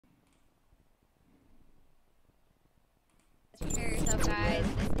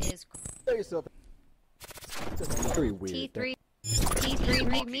yourself. It's very weird. T3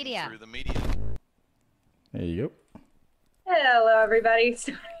 Media. Through the media. There you go. Hello, everybody.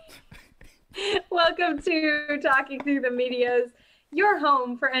 Welcome to Talking Through the Medias, your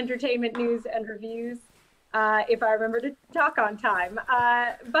home for entertainment news and reviews. If I remember to talk on time,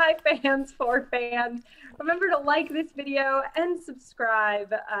 by fans for fans. Remember to like this video and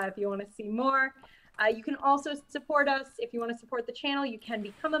subscribe if you want to see more. You can also support us. If you want to support the channel, you can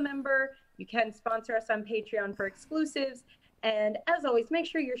become a member. You can sponsor us on Patreon for exclusives. And as always, make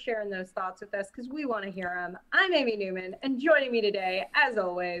sure you're sharing those thoughts with us because we want to hear them. I'm Amy Newman, and joining me today, as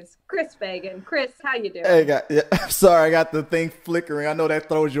always, Chris Fagan. Chris, how you doing? Hey, I'm sorry, I got the thing flickering. I know that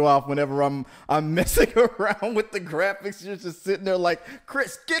throws you off whenever I'm messing around with the graphics. You're just sitting there like,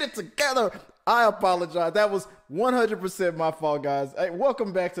 Chris, get it together. I apologize. That was 100% my fault, guys. Hey,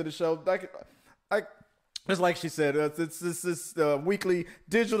 welcome back to the show. Just like she said, it's this weekly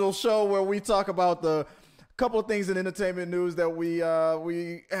digital show where we talk about the couple of things in entertainment news that we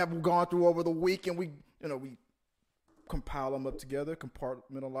have gone through over the week, and we compile them up together,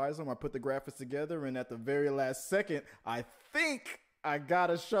 compartmentalize them. I put the graphics together, and at the very last second, I think I got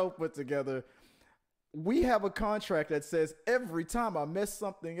a show put together. We have a contract that says every time I mess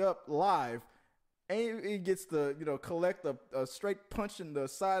something up live, Amy gets to collect a straight punch in the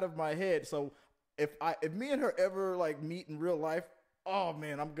side of my head. So if me and her ever like meet in real life, oh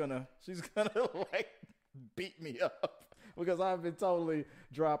man, she's gonna like beat me up because I've been totally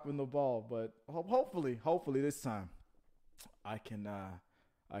dropping the ball. But hopefully this time I can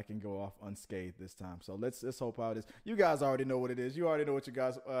go off unscathed this time. So let's hope how it is. You guys already know what it is. You already know what you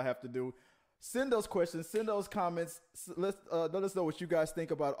guys have to do. Send those questions, send those comments. Let us know what you guys think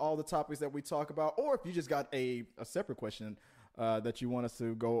about all the topics that we talk about, or if you just got a separate question that you want us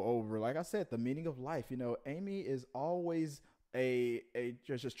to go over. Like I said, the meaning of life. Amy is always a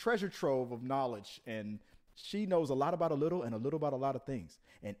just treasure trove of knowledge, and she knows a lot about a little and a little about a lot of things.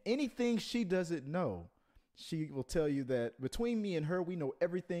 And anything she doesn't know, she will tell you that between me and her, we know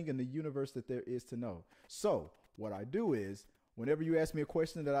everything in the universe that there is to know. So what I do is, whenever you ask me a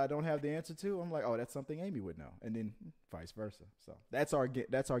question that I don't have the answer to, I'm like, oh, that's something Amy would know, and then vice versa. So that's our gimmick.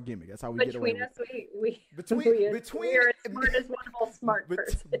 That's how we get away. Between us, Between we're as smart as one whole smart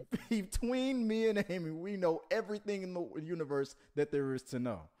person. Between me and Amy, we know everything in the universe that there is to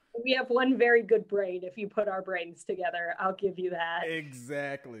know. We have one very good brain. If you put our brains together, I'll give you that.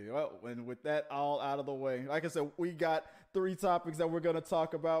 Exactly. Well, and with that all out of the way, like I said, we got 3 topics that we're going to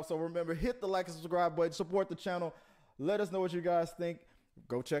talk about. So remember, hit the like and subscribe button, support the channel. Let us know what you guys think.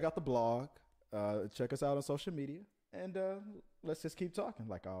 Go check out the blog. Check us out on social media. And let's just keep talking,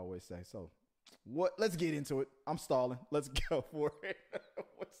 like I always say. So let's get into it. I'm stalling. Let's go for it.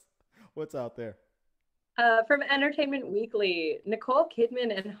 What's out there? From Entertainment Weekly, Nicole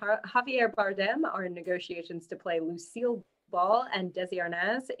Kidman and Javier Bardem are in negotiations to play Lucille Ball and Desi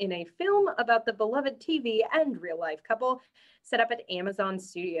Arnaz in a film about the beloved TV and real-life couple set up at Amazon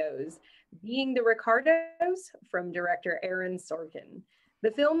Studios, Being the Ricardos, from director Aaron Sorkin. The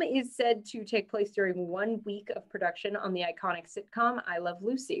film is said to take place during 1 week of production on the iconic sitcom I Love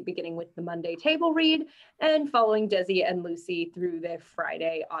Lucy, beginning with the Monday table read and following Desi and Lucy through their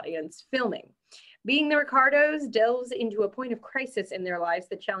Friday audience filming. Being the Ricardos delves into a point of crisis in their lives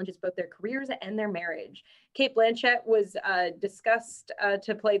that challenges both their careers and their marriage. Cate Blanchett was discussed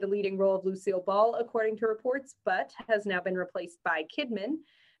to play the leading role of Lucille Ball, according to reports, but has now been replaced by Kidman.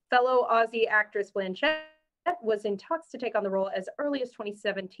 Fellow Aussie actress Blanchett was in talks to take on the role as early as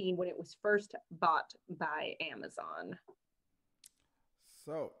 2017 when it was first bought by Amazon.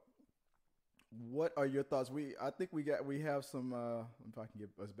 So, what are your thoughts? I think we have some. If I can get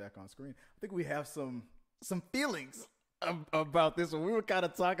us back on screen, I think we have some feelings about this one. We were kind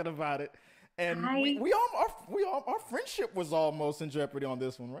of talking about it, and our friendship was almost in jeopardy on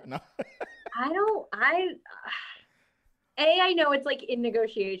this one right now. I know it's like in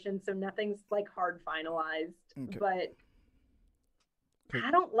negotiations, so nothing's like hard finalized, okay. But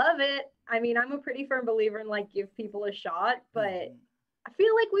I don't love it. I mean, I'm a pretty firm believer in like give people a shot, but I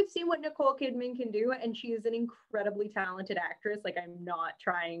feel like we've seen what Nicole Kidman can do, and she is an incredibly talented actress. Like, I'm not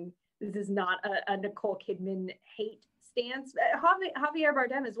trying, this is not a Nicole Kidman hate stance. Javier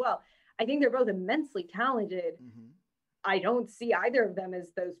Bardem as well. I think they're both immensely talented. Mm-hmm. I don't see either of them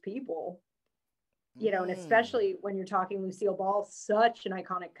as those people. And especially when you're talking Lucille Ball, such an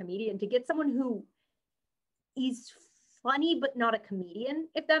iconic comedian, to get someone who is funny but not a comedian,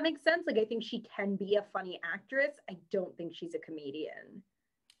 if that makes sense. Like, I think she can be a funny actress. I don't think she's a comedian.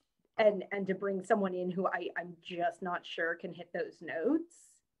 And to bring someone in who I'm just not sure can hit those notes,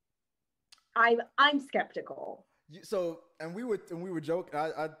 I'm skeptical. And we were joking.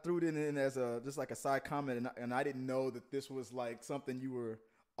 I threw it in as just like a side comment, and I didn't know that this was like something you were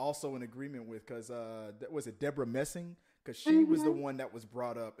also in agreement with, because was it Deborah Messing? Because she was the one that was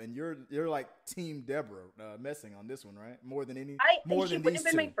brought up, and you're like Team Deborah Messing on this one, right? More than any, more she than would these have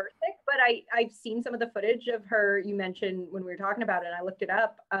been two. my first pick, but I've seen some of the footage of her. You mentioned when we were talking about it, and I looked it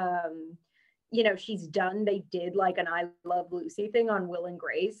up. You know, they did like an I Love Lucy thing on Will and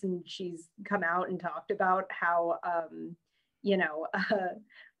Grace, and she's come out and talked about how you know,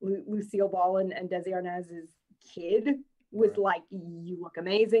 Lucille Ball and Desi Arnaz's kid was like, you look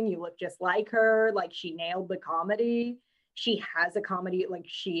amazing, you look just like her, like she nailed the comedy. She has a comedy, like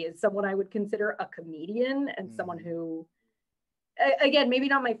she is someone I would consider a comedian, and someone who, again, maybe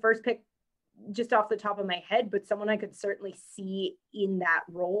not my first pick just off the top of my head, but someone I could certainly see in that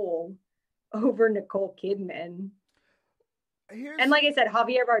role over Nicole Kidman. And like I said,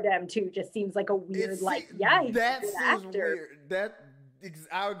 Javier Bardem too just seems like a weird, he's that seems actor. Weird.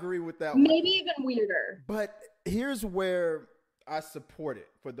 I agree with that. Maybe even weirder. But here's where I support it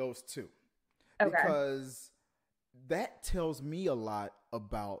for those two, because that tells me a lot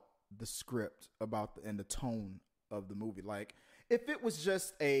about the script, and the tone of the movie. Like, if it was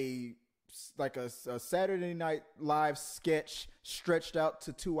just a Saturday Night Live sketch stretched out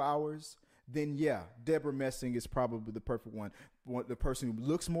to 2 hours, then yeah, Deborah Messing is probably the perfect one. The person who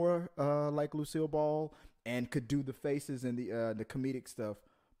looks more like Lucille Ball and could do the faces and the comedic stuff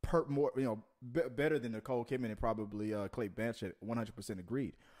better than Nicole Kidman and probably Cate Blanchett. 100%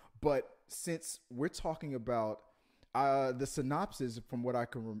 agreed. But since we're talking about the synopsis, from what I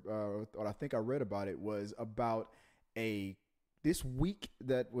can, what I think I read about it, was about this week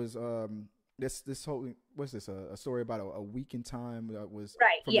that was this whole, what's this, a story about a week in time that was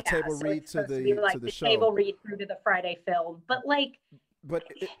from the table read to the show. Table read through to the Friday film, but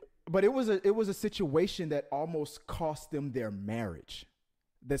it was a situation that almost cost them their marriage.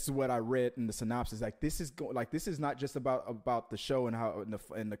 This is what I read in the synopsis. Like, this is not just about the show and how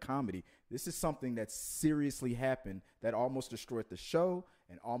and the comedy. This is something that seriously happened that almost destroyed the show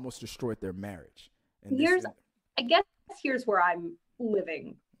and almost destroyed their marriage. And I guess here's where I'm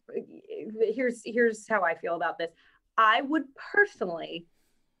living. Here's how I feel about this. I would personally,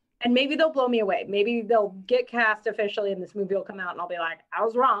 and maybe they'll blow me away, maybe they'll get cast officially and this movie will come out and I'll be like, I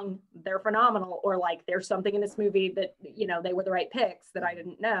was wrong, they're phenomenal, or like there's something in this movie that, you know, they were the right picks that I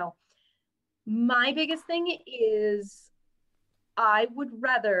didn't know. My biggest thing is, I would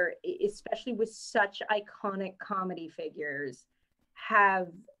rather, especially with such iconic comedy figures, have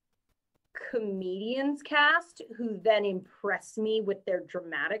comedians cast who then impress me with their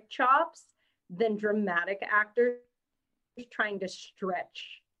dramatic chops than dramatic actors trying to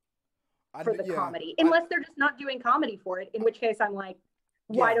stretch for the comedy, unless they're just not doing comedy for it, in which case I'm like,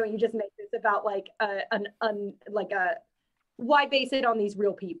 why don't you just make this about why base it on these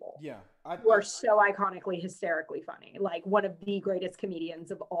real people who are so iconically hysterically funny, like one of the greatest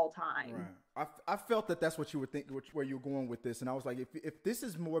comedians of all time. Right. I felt that's what you were thinking, where you're going with this, and I was like, if this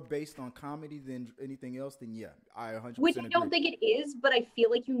is more based on comedy than anything else, then yeah, I 100% Which I don't think it is, but I feel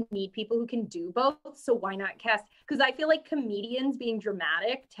like you need people who can do both, so why not cast? Because I feel like comedians being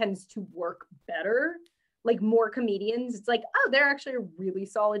dramatic tends to work better. Like, more comedians, it's like, oh, they're actually a really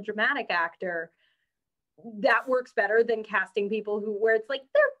solid dramatic actor. That works better than casting people where it's like,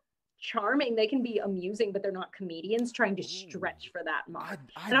 they're charming, they can be amusing, but they're not comedians trying to stretch for that much.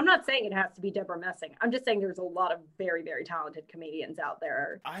 And I'm not saying it has to be Deborah Messing. I'm just saying there's a lot of very, very talented comedians out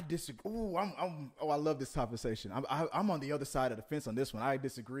there. I disagree. I love this conversation. I'm on the other side of the fence on this one. I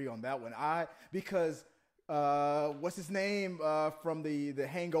disagree on that one. Because what's his name from the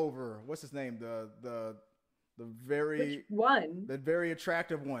Hangover? What's his name? The very very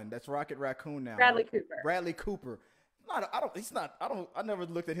attractive one that's Rocket Raccoon now. Bradley Cooper. I never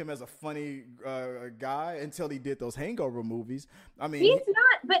looked at him as a funny guy until he did those Hangover movies. I mean, he's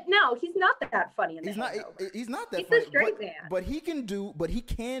not that funny in the Hangover. He's not that he's funny. A straight man. But he can do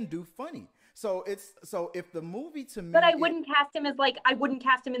funny. So if the movie to me, but I wouldn't cast him in the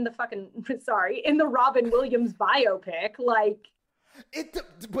in the Robin Williams biopic, like.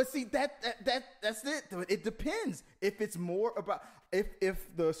 But see that's it. It depends if it's more about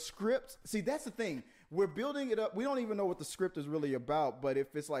if the script. See, that's the thing. We're building it up. We don't even know what the script is really about. But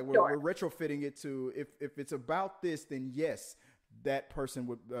if it's like we're retrofitting it to if it's about this, then yes, that person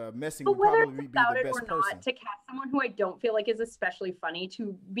would Messing would probably be the best person. Not, to cast someone who I don't feel like is especially funny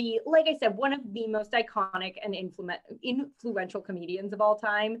to be, like I said, one of the most iconic and influential comedians of all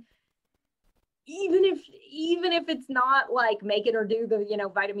time. Even if it's not like make it or do the,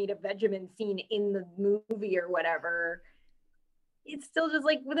 Vitamita Vegemin scene in the movie or whatever, it's still just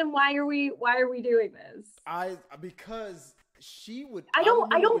like, well, then why are we doing this? Because she would. I don't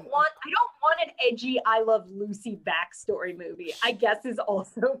want an edgy I Love Lucy backstory movie. I guess is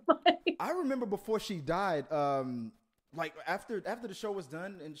also my. I remember before she died, like after the show was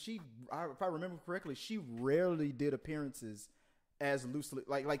done, and if I remember correctly, she rarely did appearances as Lucy.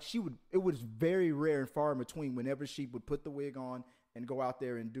 Like she would. It was very rare and far in between whenever she would put the wig on and go out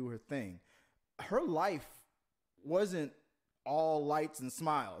there and do her thing. Her life wasn't all lights and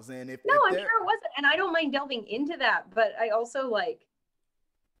smiles, and I'm sure it wasn't, and I don't mind delving into that, but I also like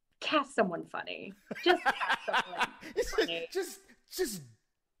cast someone funny. Just cast someone funny. Just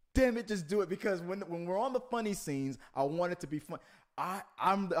damn it, just do it, because when we're on the funny scenes, I want it to be fun.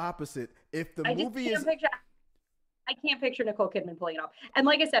 I'm the opposite. If the movie is, I can't picture Nicole Kidman pulling it off. And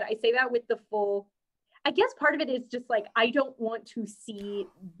like I said, I say that with the full. I guess part of it is just like I don't want to see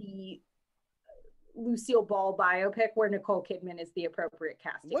the Lucille Ball biopic where Nicole Kidman is the appropriate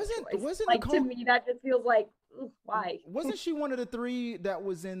casting choice. Wasn't like Nicole, to me that just feels like why? Wasn't she one of the three that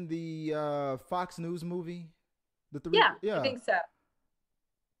was in the Fox News movie? The three, yeah, I think so.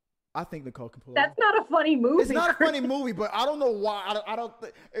 I think Nicole can pull it That's off. not a funny movie. It's not a funny movie, but I don't know why. I don't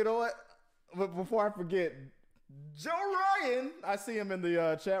think, you know what? But before I forget, Joe Ryan, I see him in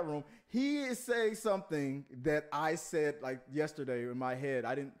the chat room. He is saying something that I said like yesterday in my head.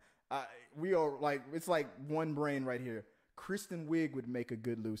 We are like, it's like one brain right here. Kristen Wiig would make a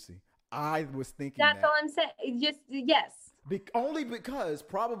good Lucy. I was thinking that's all I'm saying. Just yes. Only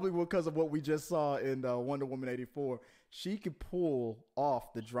probably because of what we just saw in Wonder Woman 84. She could pull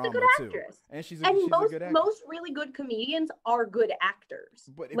off the drama too. And she's a good actress. Most really good comedians are good actors.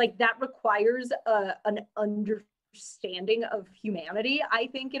 But that requires an understanding of humanity, I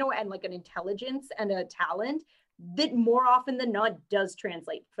think, and like an intelligence and a talent that more often than not does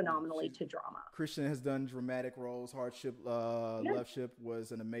translate phenomenally to drama. Kristen has done dramatic roles. Hardship, Love Ship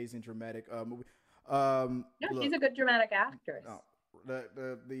was an amazing dramatic movie. She's a good dramatic actress.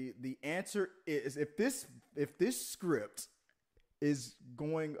 The answer is if this script is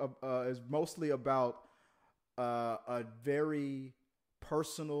going is mostly about a very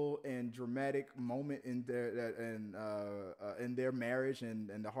personal and dramatic moment in their marriage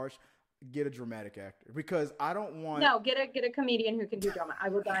and the harsh. Get a dramatic actor, because I don't want. No, get a comedian who can do drama. I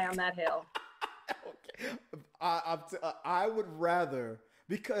will die on that hill. Okay. I would rather,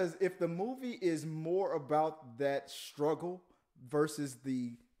 because if the movie is more about that struggle versus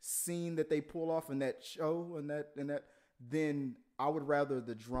the scene that they pull off in that show and that, then I would rather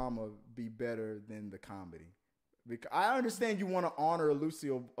the drama be better than the comedy. Because I understand you want to honor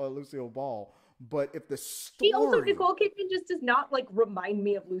Lucille Ball. But if the story... Nicole Kidman just does not remind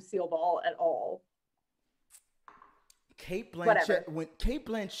me of Lucille Ball at all. Cate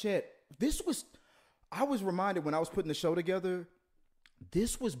Blanchett, I was reminded when I was putting the show together,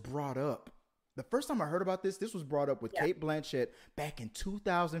 this was brought up. The first time I heard about this was brought up with Cate Blanchett back in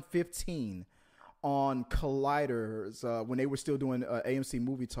 2015 on Colliders when they were still doing AMC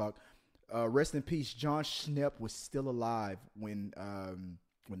Movie Talk. Rest in peace, John Schnepp was still alive when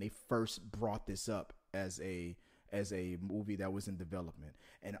they first brought this up as a movie that was in development.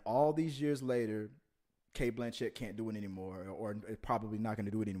 And all these years later, Cate Blanchett can't do it anymore, or probably not going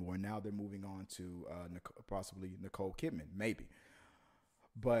to do it anymore. And now they're moving on to possibly Nicole Kidman, maybe.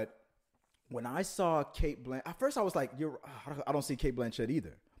 But when I saw Cate Blanchett, at first I was like, I don't see Cate Blanchett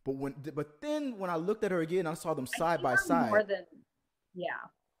either. But then when I looked at her again, I saw them side by side.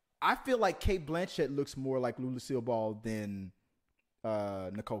 I feel like Cate Blanchett looks more like Lucille Ball than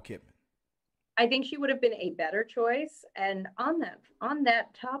Nicole Kidman. I think she would have been a better choice. And on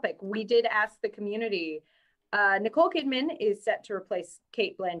that topic, we did ask the community. Nicole Kidman is set to replace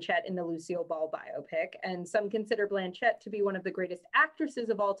Cate Blanchett in the Lucille Ball biopic, and some consider Blanchett to be one of the greatest actresses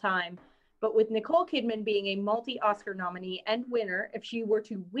of all time. But with Nicole Kidman being a multi-Oscar nominee and winner, if she were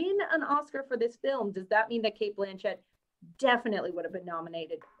to win an Oscar for this film, does that mean that Cate Blanchett definitely would have been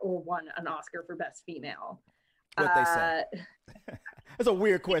nominated or won an Oscar for Best Female? What they say. That's a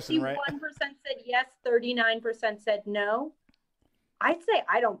weird question, right? 61% said yes, 39% said no. I'd say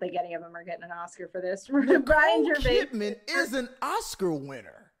I don't think any of them are getting an Oscar for this. Brian Gervais Kidman is an Oscar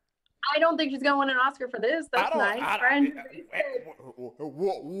winner. I don't think she's going to win an Oscar for this. That's nice. Brian Gervais said,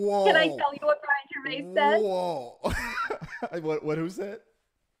 whoa. Can I tell you what Brian Gervais said? Whoa. What? Who said?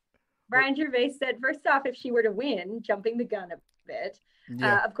 Brian Gervais said, first off, if she were to win, jumping the gun a bit.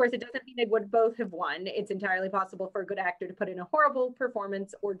 Yeah. Of course, it doesn't mean they would both have won. It's entirely possible for a good actor to put in a horrible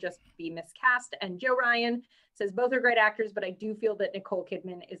performance or just be miscast. And Joe Ryan says both are great actors, but I do feel that Nicole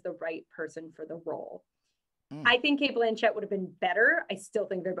Kidman is the right person for the role. I think Kate Blanchett would have been better. I still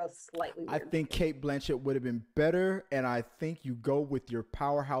think they're both slightly I weird. think Kate Blanchett would have been better, and I think you go with your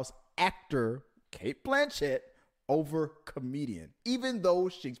powerhouse actor, Kate Blanchett, over comedian. Even though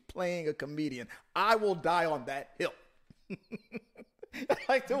she's playing a comedian, I will die on that hill. I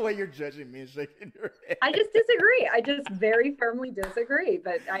like the way you're judging me and shaking your head. I just disagree. I just very firmly disagree.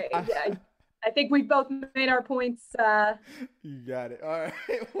 But I think we both made our points. You got it. All right.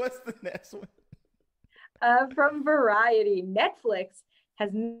 What's the next one? From Variety, Netflix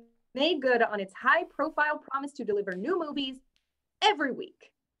has made good on its high-profile promise to deliver new movies every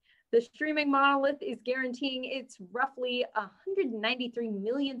week. The streaming monolith is guaranteeing its roughly 193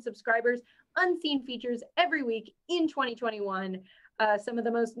 million subscribers unseen features every week in 2021. Some of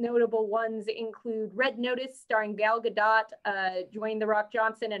the most notable ones include Red Notice, starring Gal Gadot, Dwayne "The Rock"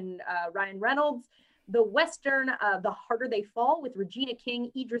 Johnson, and Ryan Reynolds. The Western, The Harder They Fall, with Regina King,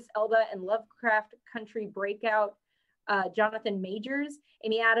 Idris Elba, and Lovecraft Country breakout Jonathan Majors.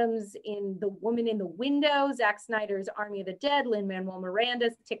 Amy Adams in The Woman in the Window. Zack Snyder's Army of the Dead. Lin-Manuel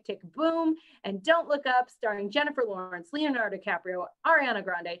Miranda's Tick, Tick, Boom. And Don't Look Up, starring Jennifer Lawrence, Leonardo DiCaprio, Ariana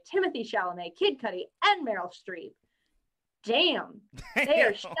Grande, Timothée Chalamet, Kid Cudi, and Meryl Streep. Damn, they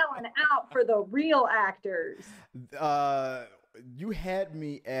are showing out for the real actors. You had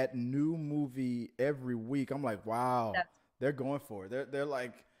me at new movie every week. I'm like, wow, they're going for it. They're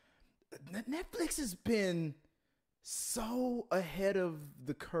like, Netflix has been so ahead of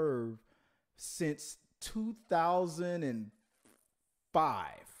the curve since 2005.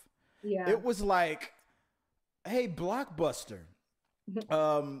 Yeah, it was like, hey, Blockbuster,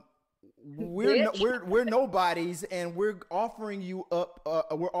 we're nobodies, and we're offering you up.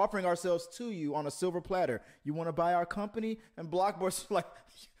 We're offering ourselves to you on a silver platter. You want to buy our company? And Blockbuster, like,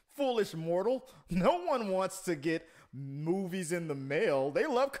 foolish mortal. No one wants to get movies in the mail. They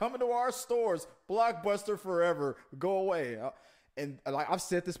love coming to our stores. Blockbuster forever. Go away. And like I've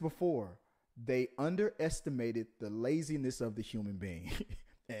said this before, they underestimated the laziness of the human being.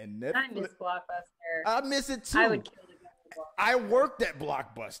 And Netflix, I miss Blockbuster. I miss it too. I would kill to go to Blockbuster. I worked at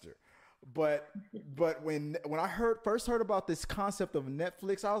Blockbuster. But when I first heard about this concept of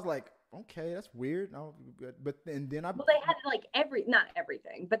Netflix, I was like, okay, that's weird. No, but then they had like not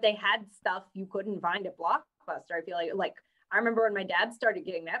everything, but they had stuff you couldn't find at Blockbuster. I feel like I remember when my dad started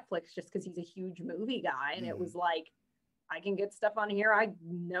getting Netflix just because he's a huge movie guy, and it was like, I can get stuff on here I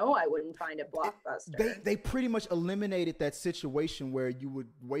know I wouldn't find at Blockbuster. They pretty much eliminated that situation where you would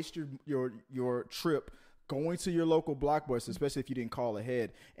waste your trip going to your local Blockbuster, especially if you didn't call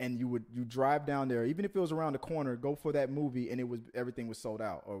ahead, and you drive down there, even if it was around the corner, go for that movie, and everything was sold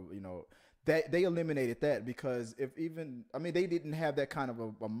out, or that they eliminated that because they didn't have that kind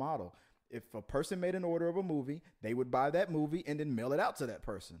of a model. If a person made an order of a movie, they would buy that movie and then mail it out to that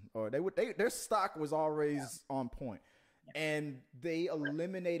person, or their stock was always on point, and they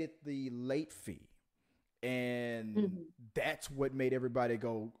eliminated the late fee. And that's what made everybody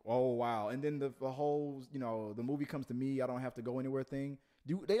go, oh, wow. And then the whole, the movie comes to me, I don't have to go anywhere thing.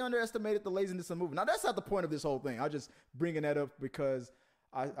 They underestimated the laziness of the movie. Now, that's not the point of this whole thing. I'm just bringing that up because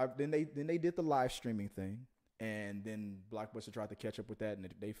then they did the live streaming thing. And then Blockbuster tried to catch up with that,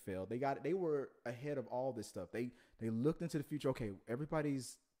 and they failed. They were ahead of all this stuff. They looked into the future. Okay,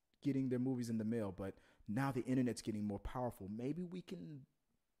 everybody's getting their movies in the mail, but now the internet's getting more powerful. Maybe we can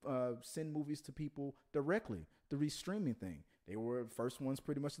send movies to people directly through the streaming thing. They were the first ones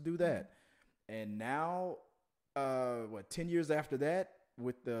pretty much to do that. And now, 10 years after that,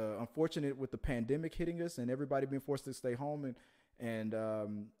 with the pandemic hitting us and everybody being forced to stay home and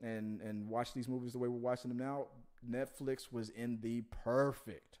watch these movies the way we're watching them now, Netflix was in the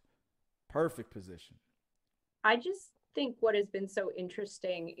perfect position. I just think what has been so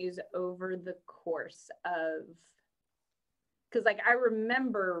interesting is over the course of, because I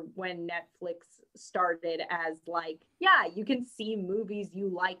remember when Netflix started as you can see movies you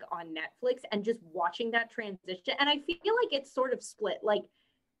like on Netflix, and just watching that transition. And I feel like it's sort of split.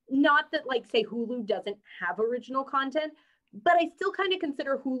 Not that say Hulu doesn't have original content, but I still kind of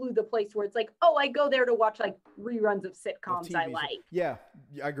consider Hulu the place where it's I go there to watch reruns of sitcoms I like. Yeah,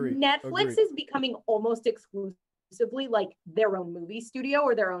 I agree. Netflix is becoming almost exclusively their own movie studio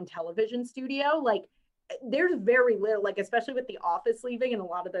or their own television studio. There's very little, especially with The Office leaving and a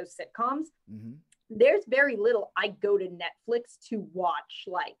lot of those sitcoms, there's very little I go to Netflix to watch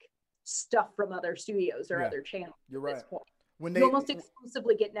stuff from other studios or other channels. You're right. This point. You almost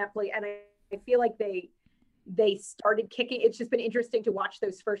exclusively get Netflix, and I feel like they started kicking. It's just been interesting to watch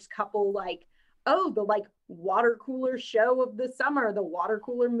those first couple the water cooler show of the summer, the water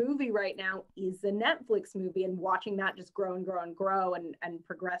cooler movie right now is the Netflix movie, and watching that just grow and grow and grow and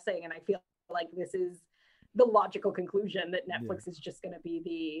progressing. And I feel like this is the logical conclusion that Netflix is just going to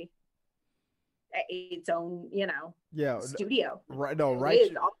be its own, studio. Right. No,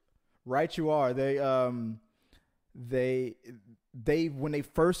 right. You are. They when they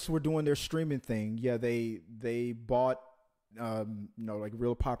first were doing their streaming thing, they bought like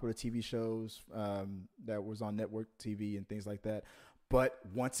real popular TV shows that was on network TV and things like that. But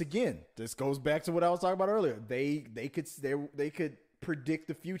once again, this goes back to what I was talking about earlier. They could predict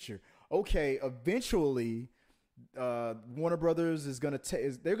the future. Okay, eventually, Warner Brothers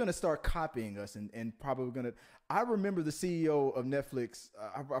they're gonna start copying us and probably gonna. I remember the CEO of Netflix.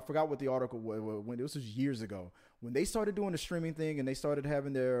 I forgot what the article was. When this was years ago, when they started doing the streaming thing and they started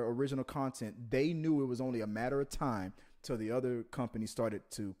having their original content, they knew it was only a matter of time till the other companies started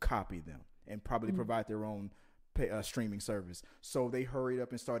to copy them and probably provide their own streaming service. So they hurried up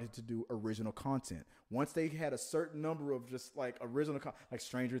and started to do original content. Once they had a certain number of just like original, like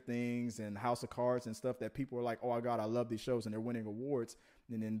Stranger Things and House of Cards and stuff that people were like, oh my God, I love these shows and they're winning awards.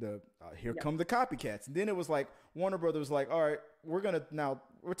 And then here come the copycats. And then it was like Warner Brothers was like, all right, we're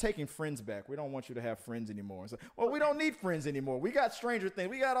taking Friends back. We don't want you to have Friends anymore. So, well, we don't need Friends anymore. We got Stranger Things.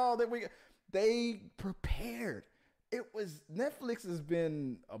 We got all that. They prepared. Netflix has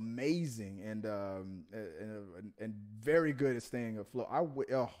been amazing and very good at staying afloat.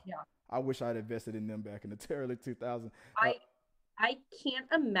 I wish I'd invested in them back in the early 2000s. I can't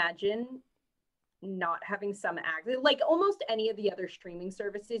imagine not having some like almost any of the other streaming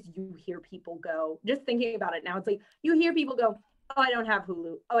services. You hear people go, just thinking about it now, it's like you hear people go, oh, I don't have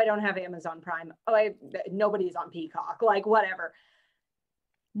Hulu. Oh, I don't have Amazon Prime. Oh, nobody's on Peacock. Like whatever.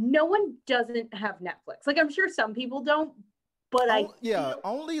 No one doesn't have Netflix. Like I'm sure some people don't, but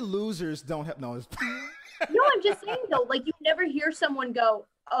only losers don't have. No, no, I'm just saying though. Like you never hear someone go,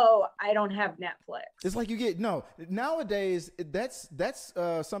 "Oh, I don't have Netflix." It's like nowadays. That's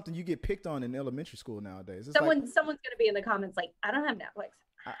something you get picked on in elementary school nowadays. It's someone's gonna be in the comments like, "I don't have Netflix."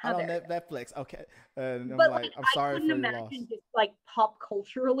 I don't have Netflix. Okay, and but I'm sorry for your loss. Just like pop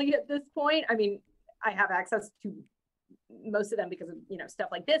culturally at this point. I mean, I have access to most of them because of stuff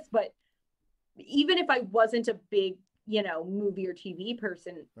like this, but even if I wasn't a big movie or TV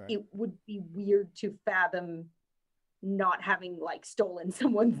person, right, it would be weird to fathom not having like stolen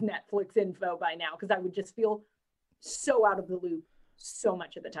someone's Netflix info by now, because I would just feel so out of the loop so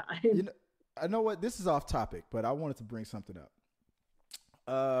much of the time. I know what, this is off topic, but I wanted to bring something up.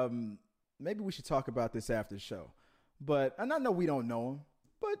 Maybe we should talk about this after the show, and I know we don't know him,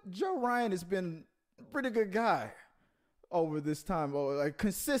 but Joe Ryan has been a pretty good guy over this time, like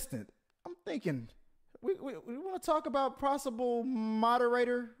consistent. I'm thinking we want to talk about possible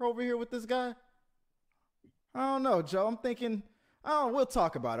moderator over here with this guy. I don't know, Joe. I'm thinking, we'll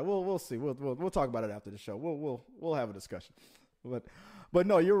talk about it. We'll see. We'll talk about it after the show. We'll have a discussion. But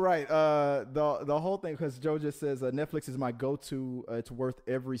no, you're right. The whole thing, because Joe just says Netflix is my go-to. It's worth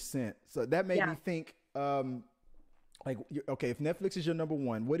every cent. So that made me think. Okay, if Netflix is your number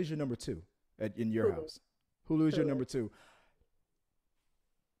one, what is your number two in your house? Hulu is your number two.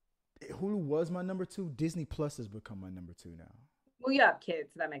 Hulu was my number two. Disney Plus has become my number two now. Well, you have kids.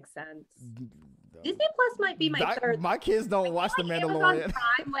 That makes sense. Disney Plus might be my third. My kids don't watch The Mandalorian.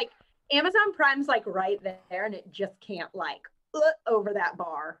 Amazon Prime's like right there, and it just can't over that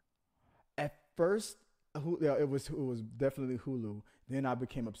bar. At first, it was definitely Hulu. Then I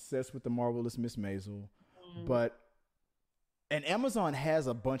became obsessed with The Marvelous Miss Maisel. And Amazon has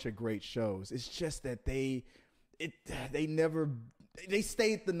a bunch of great shows. It's just that they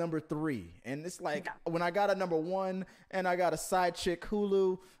stayed the number three. And it's like, when I got a number one and I got a side chick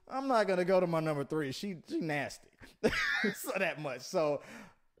Hulu, I'm not going to go to my number three. She nasty. So that much. So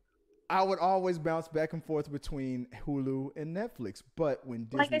I would always bounce back and forth between Hulu and Netflix. But when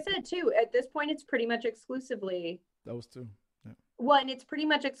Disney, like I said too, at this point, it's pretty much exclusively those two. Yeah. Well, and it's pretty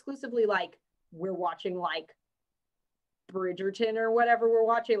much exclusively like we're watching like Bridgerton or whatever we're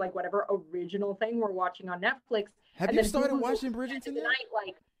watching, like whatever original thing we're watching on Netflix. Have you started watching Bridgerton yet?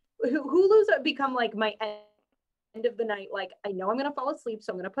 Like Hulu's become like my end of the night. Like I know I'm gonna fall asleep,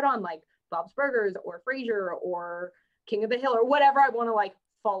 so I'm gonna put on like Bob's Burgers or Frasier or King of the Hill or whatever I want to like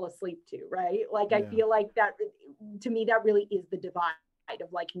fall asleep to, right? Like I feel like that, to me, that really is the divide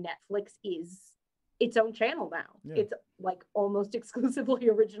of like Netflix is its own channel now. It's like almost exclusively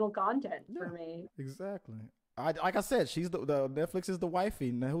original content for me. Exactly. Like I said, she's the Netflix is the wifey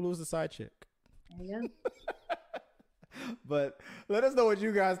and Hulu's the side chick. Yeah. But let us know what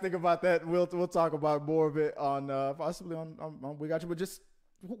you guys think about that. We'll talk about more of it on possibly on We Got You. But just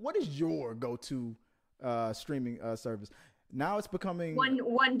what is your go-to streaming service? Now it's becoming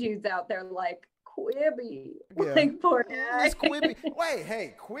one dude's out there like Quibi. Yeah. Like, poor Miss guy. Quibi. Wait,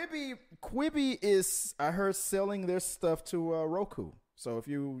 hey, Quibi is, I heard, selling their stuff to Roku. So if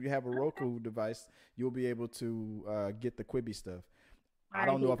you have a Roku device, you'll be able to get the Quibi stuff. I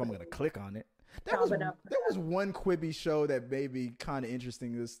don't know if I'm going to click on it. There was one Quibi show that made me kind of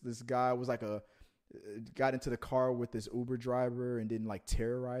interesting. This guy was like got into the car with this Uber driver and then like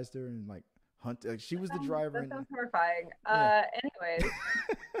terrorized her and like hunt. She was the driver. That sounds horrifying. Yeah. Anyways.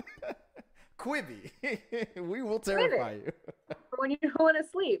 Quibi, we will terrify you. For when you don't want to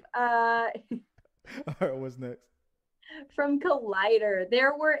sleep. All right, what's next? From Collider,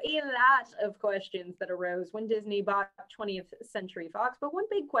 there were a lot of questions that arose when Disney bought 20th Century Fox, but one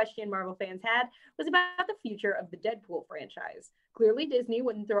big question Marvel fans had was about the future of the Deadpool franchise. Clearly, Disney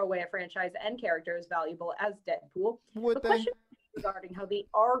wouldn't throw away a franchise and character as valuable as Deadpool. Would they? Question regarding how the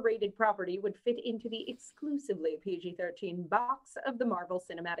R-rated property would fit into the exclusively PG-13 box of the Marvel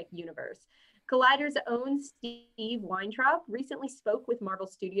Cinematic Universe. Collider's own Steve Weintraub recently spoke with Marvel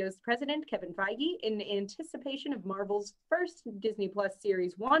Studios president Kevin Feige in anticipation of Marvel's first Disney Plus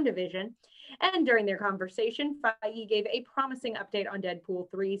series, WandaVision. And during their conversation, Feige gave a promising update on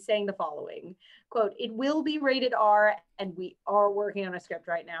Deadpool 3, saying the following, quote, "It will be rated R, and we are working on a script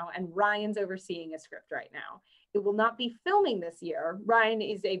right now, and Ryan's overseeing a script right now. It will not be filming this year. Ryan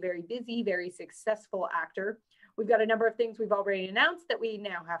is a very busy, very successful actor. We've got a number of things we've already announced that we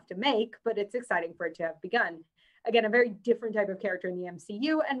now have to make, but it's exciting for it to have begun. Again, a very different type of character in the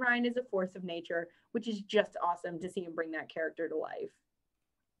MCU, and Ryan is a force of nature, which is just awesome to see him bring that character to life."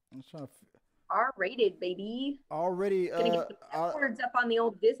 I'm trying to R-rated, baby. already. Gonna get the words up on the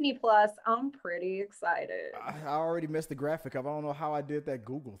old Disney Plus. I'm pretty excited. I already missed the graphic up. I don't know how I did that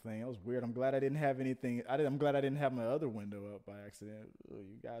Google thing. That was weird. I'm glad I didn't have anything. I'm glad I didn't have my other window up by accident.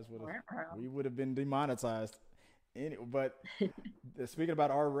 You guys we would have been demonetized. But speaking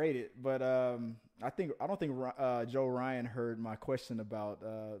about R-rated, but I don't think Joe Ryan heard my question about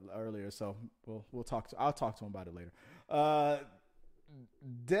earlier. So I'll talk to him about it later.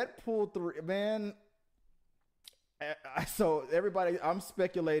 Deadpool 3, man. So everybody, I'm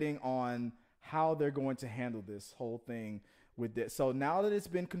speculating on how they're going to handle this whole thing with that. So now that it's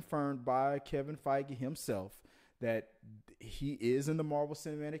been confirmed by Kevin Feige himself that he is in the Marvel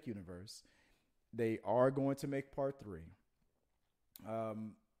Cinematic Universe, they are going to make part 3.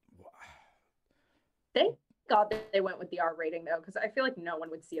 Thank God that they went with the R rating though, because I feel like no one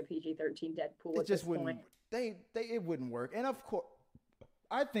would see a PG-13 Deadpool. It just wouldn't. It wouldn't work. And of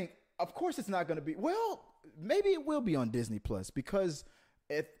course, it's not going to be. Well, maybe it will be on Disney Plus because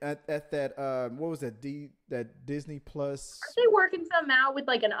at that what was that that Disney Plus? Are they working something out with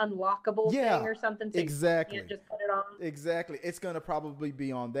like an unlockable thing or something? So exactly. You can't just put it on. Exactly. It's going to probably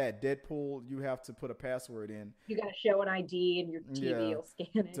be on that. Deadpool, you have to put a password in. You got to show an ID and your TV will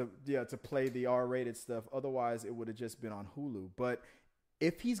scan it. To play the R-rated stuff. Otherwise, it would have just been on Hulu. But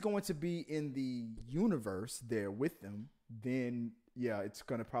if he's going to be in the universe there with them, then it's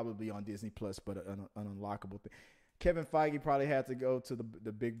going to probably be on Disney Plus, but an unlockable thing. Kevin Feige probably had to go to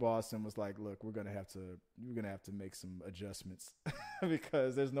the big boss and was like, "Look, we're gonna have to make some adjustments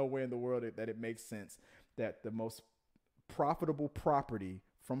because there's no way in the world that it makes sense that the most profitable property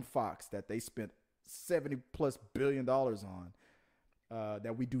from Fox that they spent $70+ billion on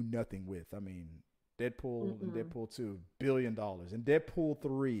that we do nothing with. I mean, Deadpool and Deadpool 2, $1 billion, and Deadpool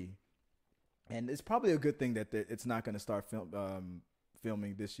 3." And it's probably a good thing that it's not going to start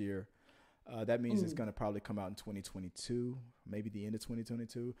filming this year. That means it's going to probably come out in 2022, maybe the end of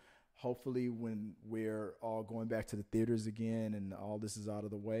 2022. Hopefully, when we're all going back to the theaters again and all this is out of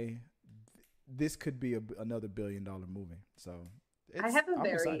the way, this could be another $1 billion movie. So I have a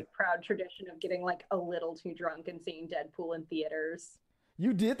very proud tradition of getting like a little too drunk and seeing Deadpool in theaters.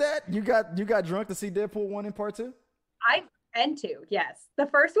 You did that? You got drunk to see Deadpool 1 and Part 2? And 2, yes. The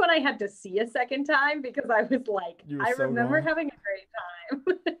first one I had to see a second time because I was like, I remember having a great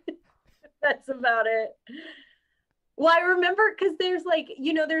time. That's about it. Well, I remember because there's like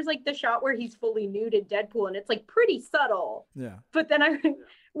the shot where he's fully nude in Deadpool and it's like pretty subtle. Yeah. But then I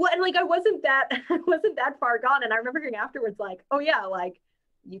wasn't that far gone. And I remember hearing afterwards, like, oh yeah, like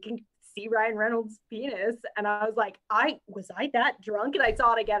you can see Ryan Reynolds' penis. And I was like, was I that drunk? And I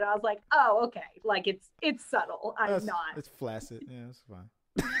saw it again and I was like, oh, okay. Like it's subtle. I'm not. It's flaccid. Yeah, it's fine.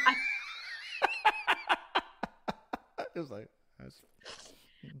 It was like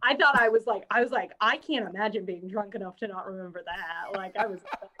I thought I was like, I can't imagine being drunk enough to not remember that. Like I was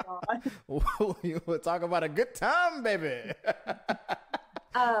you were talking about a good time, baby.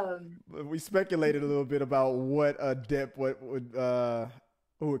 We speculated a little bit about what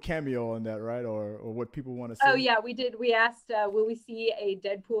a cameo on that, right? Or what people want to see. Oh yeah, we did. We asked, will we see a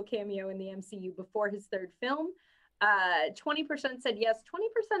Deadpool cameo in the MCU before his third film? 20% said yes,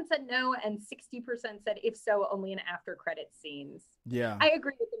 20% said no, and 60% said if so, only in after credit scenes. Yeah. I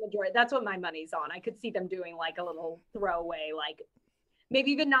agree with the majority. That's what my money's on. I could see them doing like a little throwaway, like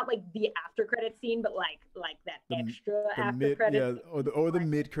maybe even not like the after credit scene, but like that extra after credit. Yeah, or the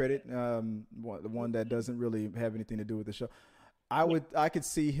mid credit, the one that doesn't really have anything to do with the show. I could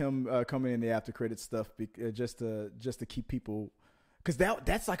see him coming in the after credit stuff just to keep people, because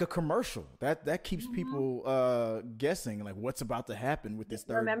that's like a commercial that keeps people guessing like what's about to happen with this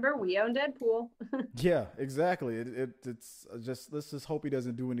third. Remember, we own Deadpool. Yeah, exactly. It's just, let's just hope he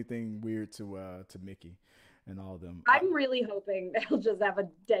doesn't do anything weird to Mickey and all of them. I'm really hoping they'll just have a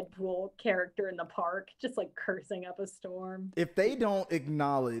Deadpool character in the park, just like cursing up a storm. If they don't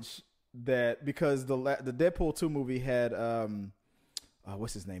acknowledge that, because the Deadpool 2 movie had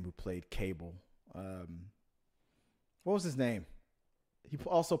what's his name who played Cable? What was his name? He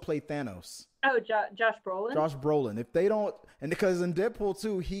also played Thanos. Oh, Josh Brolin. Josh Brolin. If they don't, and because in Deadpool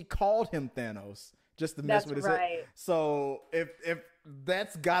 2 he called him Thanos just to mess with his head. So if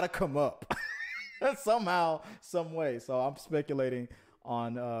that's got to come up somehow, some way. So I'm speculating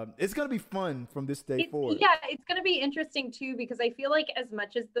on it's going to be fun from this day forward. Yeah, it's going to be interesting too, because I feel like as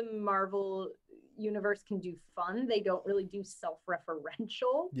much as the Marvel universe can do fun, they don't really do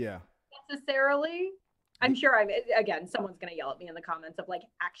self-referential. Yeah. Necessarily. I'm sure someone's going to yell at me in the comments of like,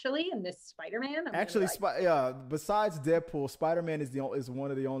 actually, in this Spider-Man? Besides Deadpool, Spider-Man is one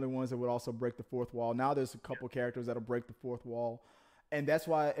of the only ones that would also break the fourth wall. Now there's a couple characters that'll break the fourth wall. And that's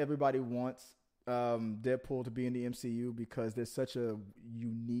why everybody wants Deadpool to be in the MCU, because there's such a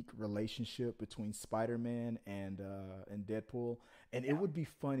unique relationship between Spider-Man and Deadpool. And it would be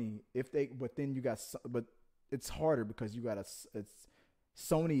funny if but it's harder because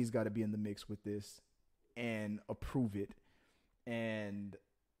Sony's got to be in the mix with this and approve it, and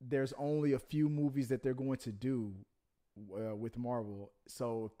there's only a few movies that they're going to do with Marvel.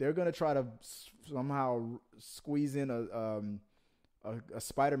 So if they're going to try to somehow squeeze in a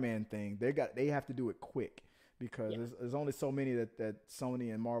Spider-Man thing, they have to do it quick, because there's only so many that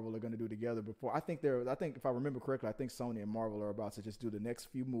Sony and Marvel are going to do together before. I think if I remember correctly, I think Sony and Marvel are about to just do the next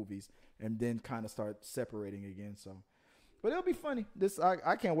few movies and then kind of start separating again. So. But it'll be funny.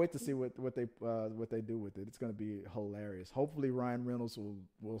 I can't wait to see what they do with it. It's going to be hilarious. Hopefully Ryan Reynolds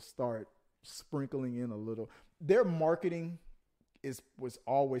will start sprinkling in a little. Their marketing was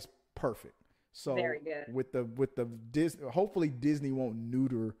always perfect. So very good. With the Disney, hopefully Disney won't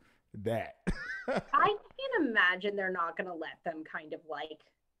neuter that. I can't imagine they're not going to let them kind of like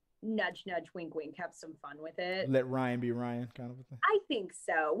nudge, wink, wink, have some fun with it. Let Ryan be Ryan, kind of a thing. I think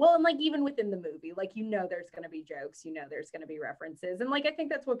so. Well, and like even within the movie, like there's going to be jokes, there's going to be references, and like I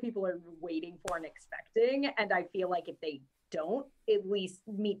think that's what people are waiting for and expecting. And I feel like if they don't at least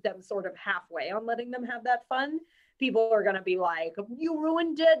meet them sort of halfway on letting them have that fun, people are going to be like, "You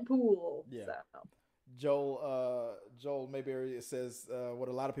ruined Deadpool." Yeah. So. Joel Mayberry says what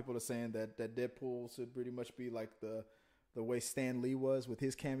a lot of people are saying, that Deadpool should pretty much be like the way Stan Lee was with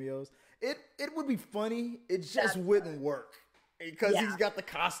his cameos. It would be funny. It just wouldn't work because he's got the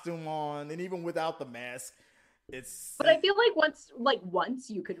costume on, and even without the mask, But I feel like once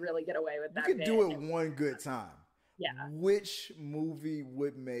you could really get away with that. You could do it one good time. Yeah. Which movie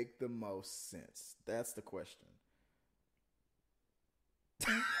would make the most sense? That's the question.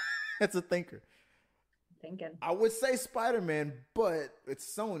 That's a thinker. Thinking. I would say Spider-Man, but it's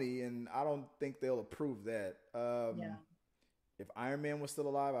Sony, and I don't think they'll approve that. If Iron Man was still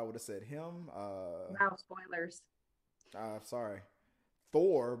alive, I would have said him. Wow, spoilers. Sorry.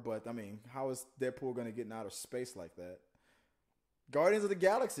 Thor, but I mean, how is Deadpool going to get in outer space like that? Guardians of the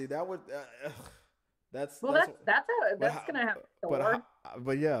Galaxy, that would... that's going to happen.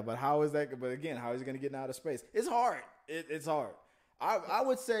 But how is that? But again, how is he going to get in outer space? It's hard. It's hard. I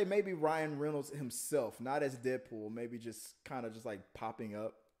would say maybe Ryan Reynolds himself, not as Deadpool, maybe just kind of just like popping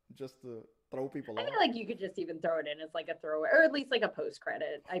up just to throw people off. I feel like you could just even throw it in as like a throwaway, or at least like a post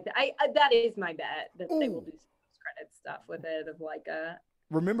credit. I that is my bet that they will do some post credit stuff with it of like a.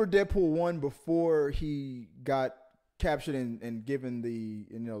 Remember Deadpool 1 before he got captured and given the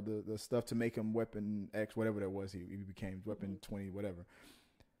the stuff to make him Weapon X, whatever that was, he became Weapon 20, whatever.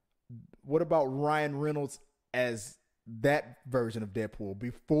 What about Ryan Reynolds as that version of Deadpool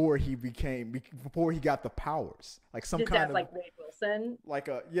before he got the powers, like some just kind of like Wade Wilson,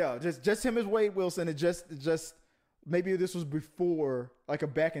 just him as Wade Wilson, and just maybe this was before, like a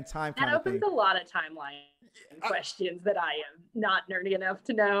back in time kind of thing. That opens a lot of timeline questions that I am not nerdy enough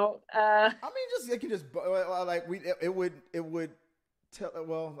to know. I mean, it would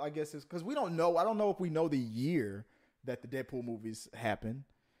Well, I guess it's because we don't know. I don't know if we know the year that the Deadpool movies happen,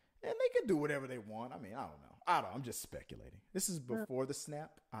 and they can do whatever they want. I mean, I don't know. I'm just speculating. This is before the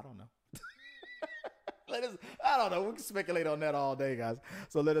snap. I don't know. I don't know. We can speculate on that all day, guys.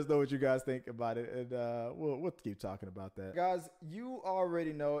 So let us know what you guys think about it, and we'll keep talking about that, guys. You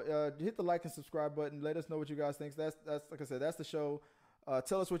already know. Hit the like and subscribe button. Let us know what you guys think. That's like I said. That's the show.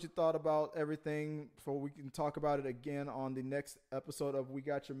 Tell us what you thought about everything before we can talk about it again on the next episode of We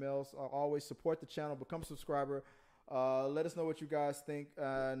Got Your Mails. Always support the channel. Become a subscriber. Let us know what you guys think,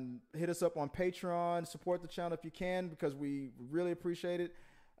 and hit us up on Patreon. Support the channel if you can, because we really appreciate it.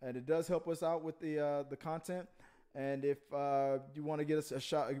 And it does help us out with the content. And if you want to get us a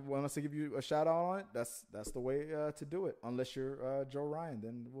shot, want us to give you a shout out on it, that's the way to do it. Unless you're Joe Ryan,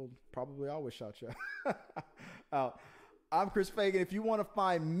 then we'll probably always shout you out. I'm Chris Fagan. If you want to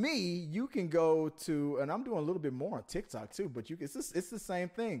find me, you can go to, and I'm doing a little bit more on TikTok too, but it's the same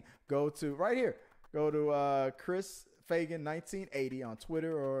thing. Go to right here. Go to Chris Fagan 1980 on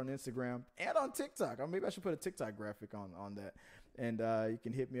Twitter or on Instagram and on TikTok. Or maybe I should put a TikTok graphic on that. And you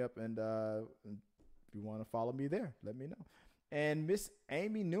can hit me up, and if you want to follow me there, let me know. And Miss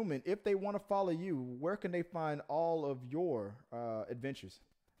Amy Newman, if they want to follow you, where can they find all of your adventures?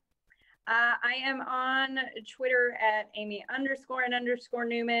 I am on Twitter at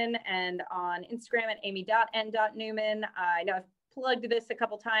Amy_and_Newman, and on Instagram at Amy.n.Newman. I know I've plugged this a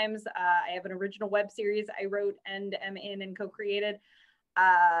couple times. I have an original web series I wrote and am in and co-created.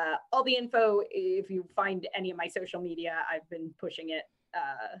 All the info, if you find any of my social media, I've been pushing it,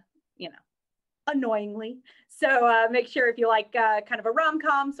 annoyingly. So make sure if you like kind of a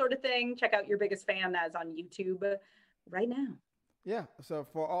rom-com sort of thing, check out Your Biggest Fan. That's on YouTube right now. Yeah. So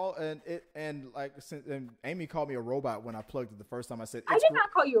for all and Amy called me a robot when I plugged it the first time. I said I did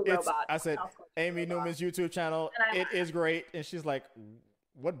not call you a robot. I said Amy Newman's YouTube channel. It is great, and she's like,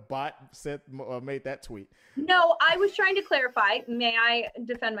 what bot made that tweet? No, I was trying to clarify. May I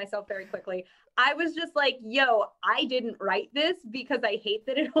defend myself very quickly? I was just like, yo, I didn't write this because I hate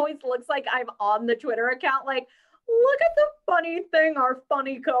that it always looks like I'm on the Twitter account. Like, look at the funny thing our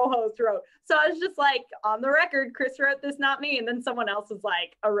funny co-host wrote. So I was just like, on the record, Chris wrote this, not me. And then someone else was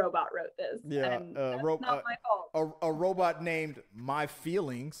like, a robot wrote this. Yeah, and that's not my fault. A robot named My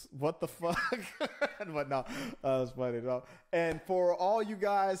Feelings. What the fuck? But no, that's funny though. And for all you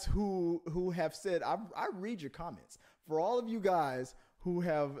guys who have said, I read your comments. For all of you guys who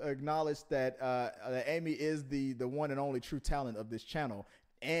have acknowledged that Amy is the one and only true talent of this channel,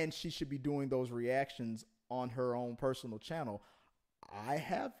 and she should be doing those reactions on her own personal channel, I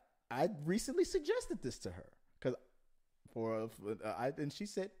recently suggested this to her and she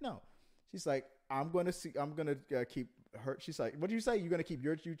said no. She's like, I'm gonna keep her. She's like, what do you say? You're gonna keep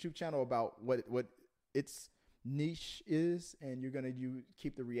your YouTube channel about what its niche is, and you're gonna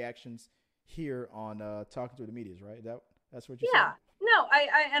keep the reactions here on Talking to the Medias, right? That's what you said? Yeah. No,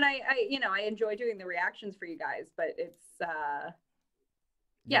 I enjoy doing the reactions for you guys, but it's and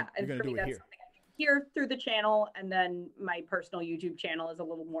for me that's something I do here through the channel, and then my personal YouTube channel is a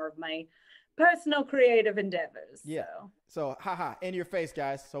little more of my personal creative endeavors. Yeah. So haha, in your face,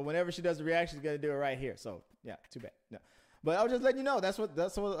 guys. So whenever she does the reaction, she's gonna do it right here. So yeah, too bad. No. But I was just letting you know that's what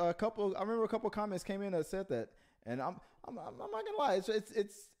a couple. I remember a couple of comments came in that said that, and I'm not gonna lie.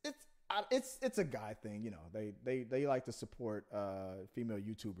 It's a guy thing, you know. They like to support female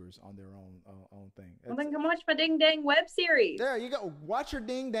YouTubers on their own thing. Well, then come watch my Ding Dang web series. There you go. Watch your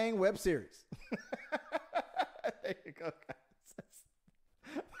Ding Dang web series. There you go, guys.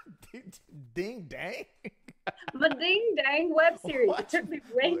 Ding Dang. My Ding Dang web series. It took me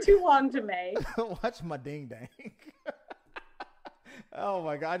way too long to make. Watch my Ding Dang. Oh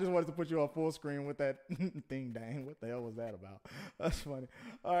my God, I just wanted to put you on full screen with that Ding Dang. What the hell was that about? That's funny.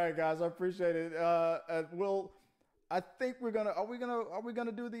 All right, guys, I appreciate it. I think are we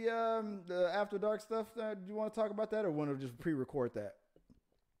gonna do the After Dark stuff? Do you want to talk about that, or want to just pre-record that?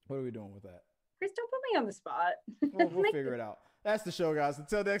 What are we doing with that? Chris, don't put me on the spot. We'll figure it out. That's the show, guys.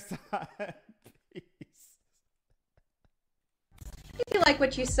 Until next time. Peace. If you like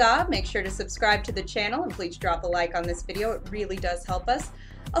what you saw, make sure to subscribe to the channel and please drop a like on this video. It really does help us.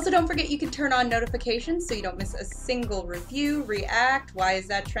 Also, don't forget you can turn on notifications so you don't miss a single review, react, why is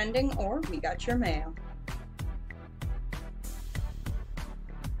that trending, or we got your mail.